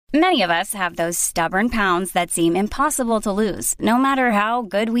Many of us have those stubborn pounds that seem impossible to lose, no matter how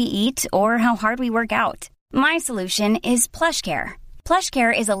good we eat or how hard we work out. My solution is PlushCare.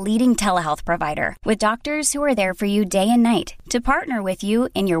 PlushCare is a leading telehealth provider with doctors who are there for you day and night to partner with you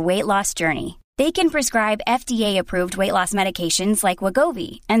in your weight loss journey. They can prescribe FDA-approved weight loss medications like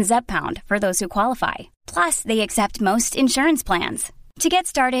Wegovy and Zepbound for those who qualify. Plus, they accept most insurance plans. To get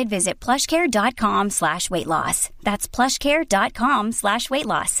started, visit plushcare.com/weightloss. That's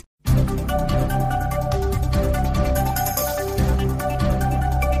plushcare.com/weightloss.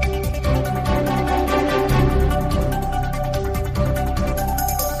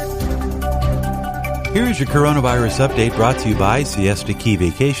 Here's your coronavirus update brought to you by Siesta Key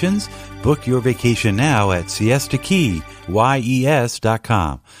Vacations. Book your vacation now at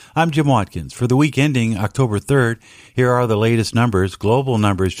siestakeyes.com. I'm Jim Watkins. For the week ending October 3rd, here are the latest numbers. Global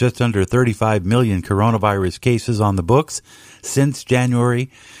numbers, just under 35 million coronavirus cases on the books since January.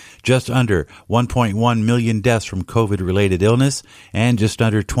 Just under 1.1 million deaths from COVID-related illness, and just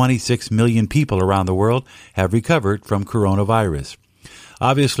under 26 million people around the world have recovered from coronavirus.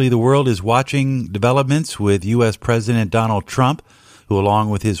 Obviously, the world is watching developments with U.S. President Donald Trump, who, along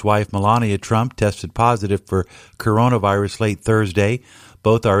with his wife Melania Trump, tested positive for coronavirus late Thursday.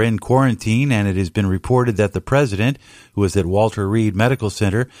 Both are in quarantine, and it has been reported that the president, who is at Walter Reed Medical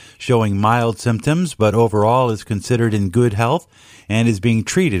Center, showing mild symptoms, but overall is considered in good health and is being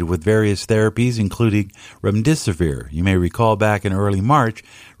treated with various therapies, including remdesivir. You may recall back in early March,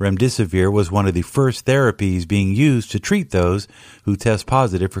 remdesivir was one of the first therapies being used to treat those who test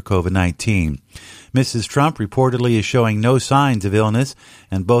positive for COVID-19. Mrs. Trump reportedly is showing no signs of illness,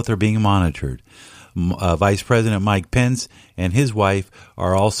 and both are being monitored. Vice President Mike Pence and his wife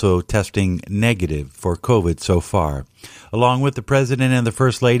are also testing negative for COVID so far. Along with the president and the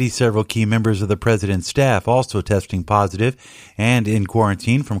first lady, several key members of the president's staff also testing positive and in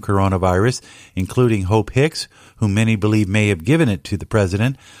quarantine from coronavirus, including Hope Hicks, whom many believe may have given it to the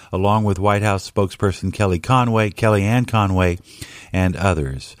president, along with White House spokesperson Kellyanne Conway, and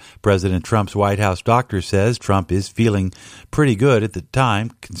others. President Trump's White House doctor says Trump is feeling pretty good at the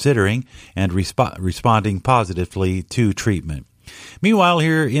time, considering and responding positively to treatment. Meanwhile,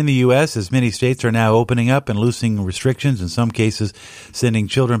 here in the U.S., as many states are now opening up and loosening restrictions, in some cases sending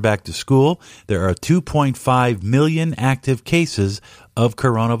children back to school, there are 2.5 million active cases of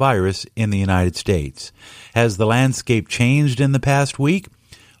coronavirus in the United States. Has the landscape changed in the past week?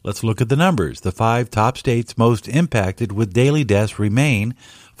 Let's look at the numbers. The 5 top states most impacted with daily deaths remain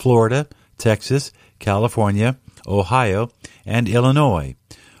Florida, Texas, California, Ohio, and Illinois.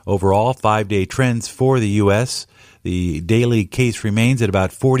 Overall, 5-day trends for the U.S., the daily case remains at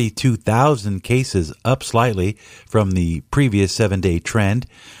about 42,000 cases, up slightly from the previous 7-day trend.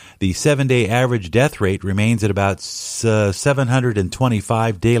 The 7-day average death rate remains at about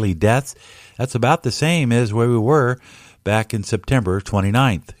 725 daily deaths. That's about the same as where we were back in September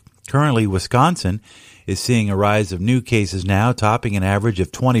 29th. Currently, Wisconsin is seeing a rise of new cases now, topping an average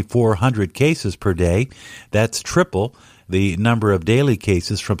of 2,400 cases per day. That's triple the number of daily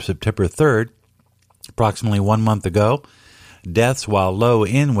cases from September 3rd, approximately 1 month ago. Deaths, while low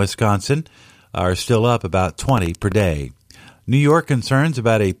in Wisconsin, are still up about 20 per day. New York concerns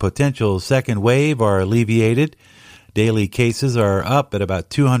about a potential second wave are alleviated. Daily cases are up at about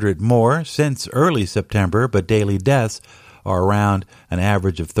 200 more since early September, but daily deaths are around an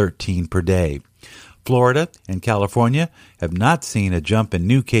average of 13 per day. Florida and California have not seen a jump in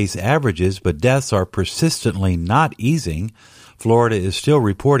new case averages, but deaths are persistently not easing. Florida is still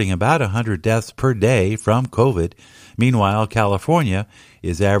reporting about 100 deaths per day from COVID. Meanwhile, California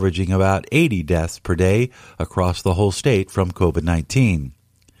is averaging about 80 deaths per day across the whole state from COVID-19.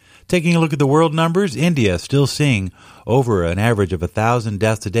 Taking a look at the world numbers, India is still seeing over an average of 1,000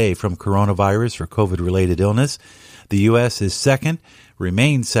 deaths a day from coronavirus or COVID-related illness. The U.S. is second,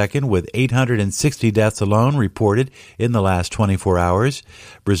 remains second, with 860 deaths alone reported in the last 24 hours.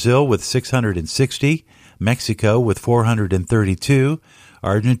 Brazil with 660, Mexico with 432,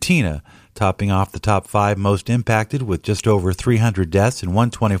 Argentina topping off the top 5 most impacted with just over 300 deaths in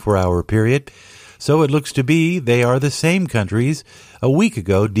one 24-hour period. So it looks to be they are the same countries a week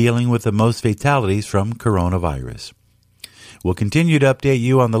ago dealing with the most fatalities from coronavirus. We'll continue to update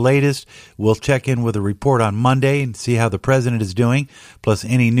you on the latest. We'll check in with a report on Monday and see how the president is doing, plus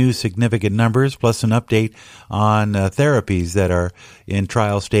any new significant numbers, plus an update on therapies that are in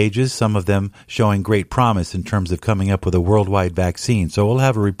trial stages, some of them showing great promise in terms of coming up with a worldwide vaccine. So we'll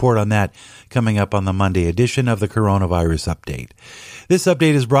have a report on that coming up on the Monday edition of the Coronavirus Update. This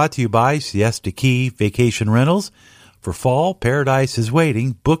update is brought to you by Siesta Key Vacation Rentals. For fall, paradise is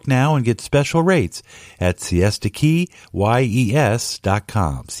waiting. Book now and get special rates at SiestaKeyYes.com.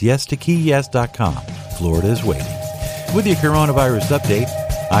 SiestaKeyYes.com. Florida is waiting. With your coronavirus update,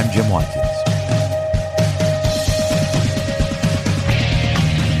 I'm Jim Watkins.